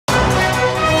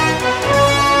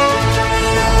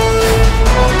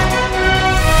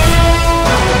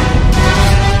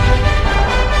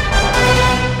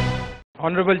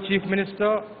Honorable Chief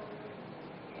Minister,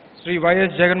 Sri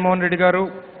Y.S. Jagannath Reddy Garu,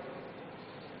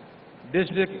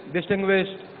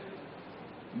 distinguished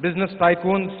business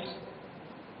tycoons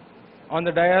on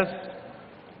the dais,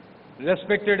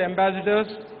 respected ambassadors,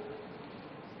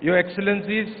 Your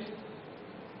Excellencies,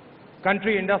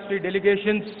 country industry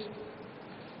delegations,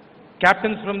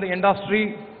 captains from the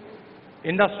industry,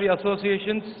 industry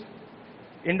associations,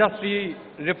 industry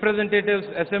representatives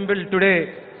assembled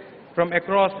today from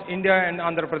across India and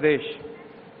Andhra Pradesh,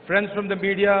 friends from the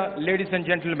media, ladies and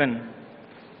gentlemen,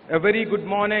 a very good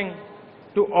morning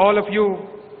to all of you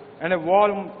and a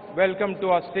warm welcome to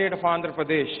our state of Andhra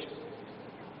Pradesh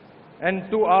and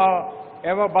to our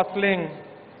ever bustling,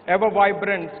 ever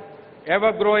vibrant,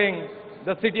 ever growing,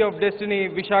 the city of destiny,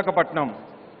 Vishakapatnam.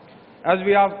 As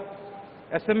we have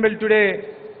assembled today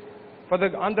for the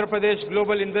Andhra Pradesh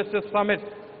Global Investors Summit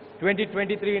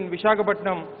 2023 in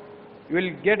Vishakapatnam, you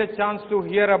will get a chance to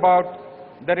hear about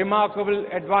the remarkable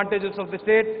advantages of the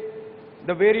state,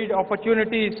 the varied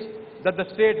opportunities that the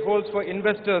state holds for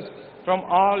investors from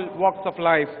all walks of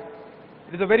life.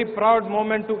 It is a very proud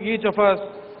moment to each of us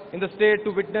in the state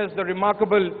to witness the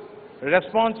remarkable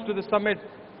response to the summit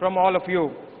from all of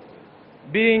you.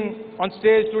 Being on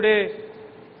stage today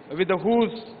with the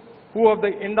who's who of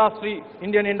the industry,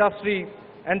 Indian industry,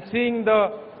 and seeing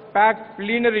the packed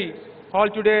plenary hall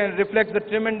today and reflects the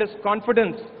tremendous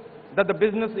confidence that the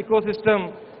business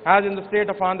ecosystem has in the state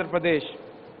of Andhra Pradesh.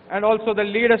 And also the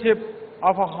leadership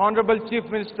of our Honorable Chief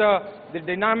Minister, the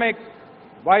dynamic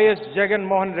Y.S.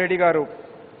 Jagannath Reddy Garu.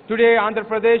 Today, Andhra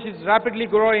Pradesh is rapidly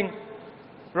growing,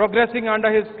 progressing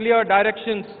under his clear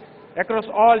directions across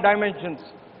all dimensions.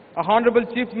 Our Honorable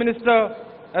Chief Minister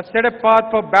has set a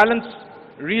path for balanced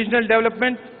regional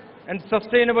development and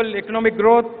sustainable economic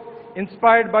growth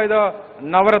inspired by the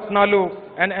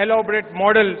Navaratnalu, an elaborate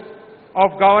model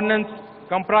of governance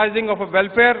comprising of a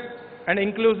welfare and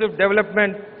inclusive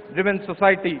development-driven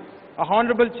society. Our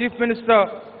Honorable Chief Minister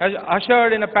has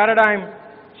ushered in a paradigm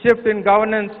shift in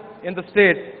governance in the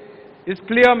state. His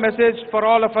clear message for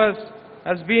all of us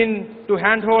has been to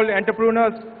handhold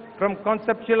entrepreneurs from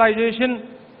conceptualization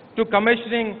to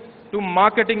commissioning to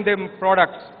marketing their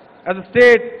products. As a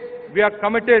state, we are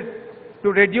committed to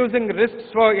reducing risks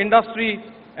for industry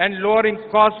and lowering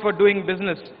costs for doing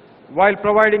business, while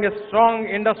providing a strong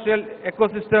industrial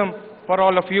ecosystem for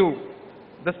all of you.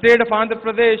 The state of Andhra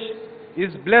Pradesh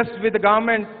is blessed with a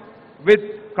government with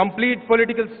complete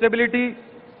political stability,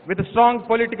 with a strong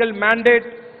political mandate.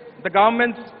 The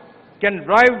governments can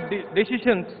drive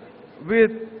decisions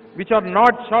which are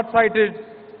not short-sighted,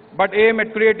 but aim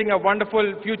at creating a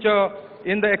wonderful future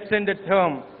in the extended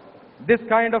term. This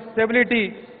kind of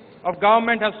stability of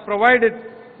government has provided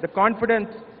the confidence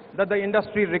that the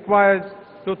industry requires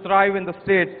to thrive in the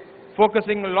state,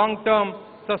 focusing on long-term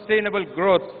sustainable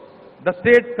growth. The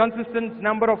state's consistent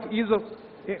number of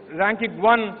ranking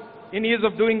 1 in ease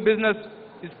of doing business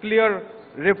is clear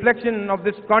reflection of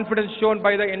this confidence shown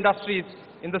by the industries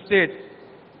in the state.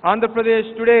 Andhra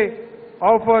Pradesh today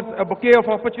offers a bouquet of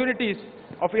opportunities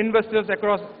of investors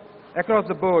across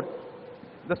the board.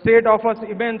 The state offers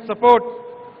immense support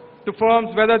to firms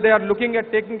whether they are looking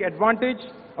at taking advantage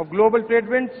of global trade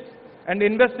winds and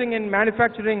investing in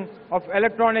manufacturing of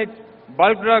electronics,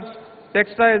 bulk drugs,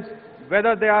 textiles,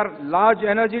 whether they are large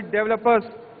energy developers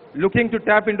looking to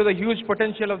tap into the huge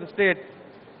potential of the state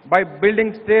by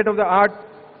building state-of-the-art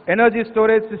energy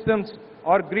storage systems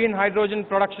or green hydrogen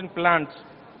production plants.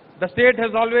 The state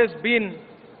has always been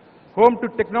home to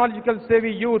technological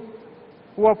savvy youth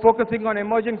who are focusing on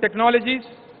emerging technologies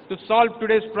to solve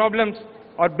today's problems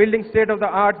or building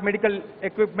state-of-the-art medical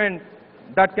equipment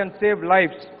that can save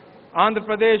lives. Andhra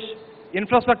Pradesh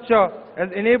infrastructure has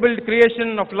enabled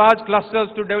creation of large clusters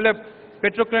to develop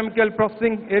petrochemical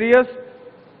processing areas,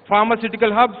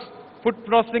 pharmaceutical hubs, food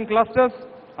processing clusters.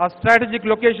 Our strategic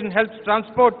location helps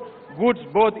transport goods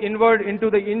both inward into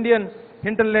the Indian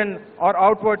hinterland or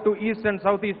outward to East and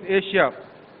Southeast Asia.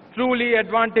 Truly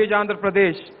advantage Andhra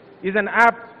Pradesh is an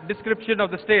apt description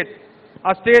of the state.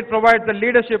 Our state provides the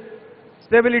leadership,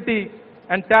 stability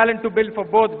and talent to build for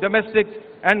both domestic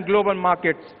and global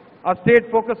markets. Our state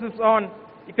focuses on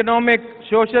economic,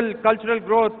 social, cultural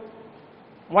growth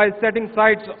while setting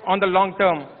sights on the long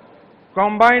term.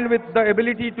 Combined with the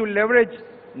ability to leverage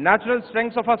natural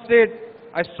strengths of our state,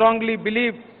 I strongly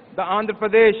believe the Andhra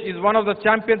Pradesh is one of the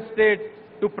champion states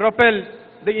to propel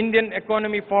the Indian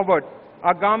economy forward.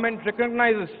 Our government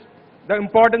recognizes the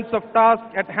importance of task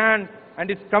at hand and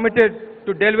is committed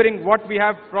to delivering what we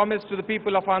have promised to the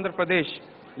people of Andhra Pradesh.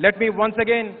 Let me once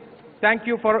again thank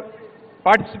you for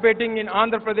participating in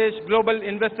Andhra Pradesh Global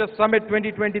Investors Summit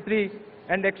 2023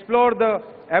 and explore the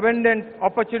abundant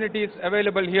opportunities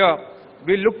available here.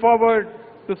 We look forward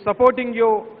to supporting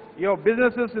you, your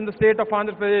businesses in the state of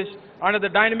Andhra Pradesh under the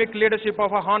dynamic leadership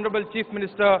of our Honorable Chief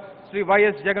Minister, Sri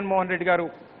Y.S. Jagan Mohan Reddy Garu.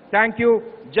 Thank you,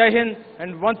 Jai Hind,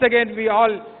 and once again we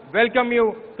all welcome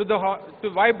you to the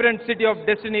vibrant city of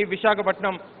destiny,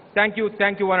 Vishakapatnam. Thank you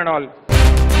one and all.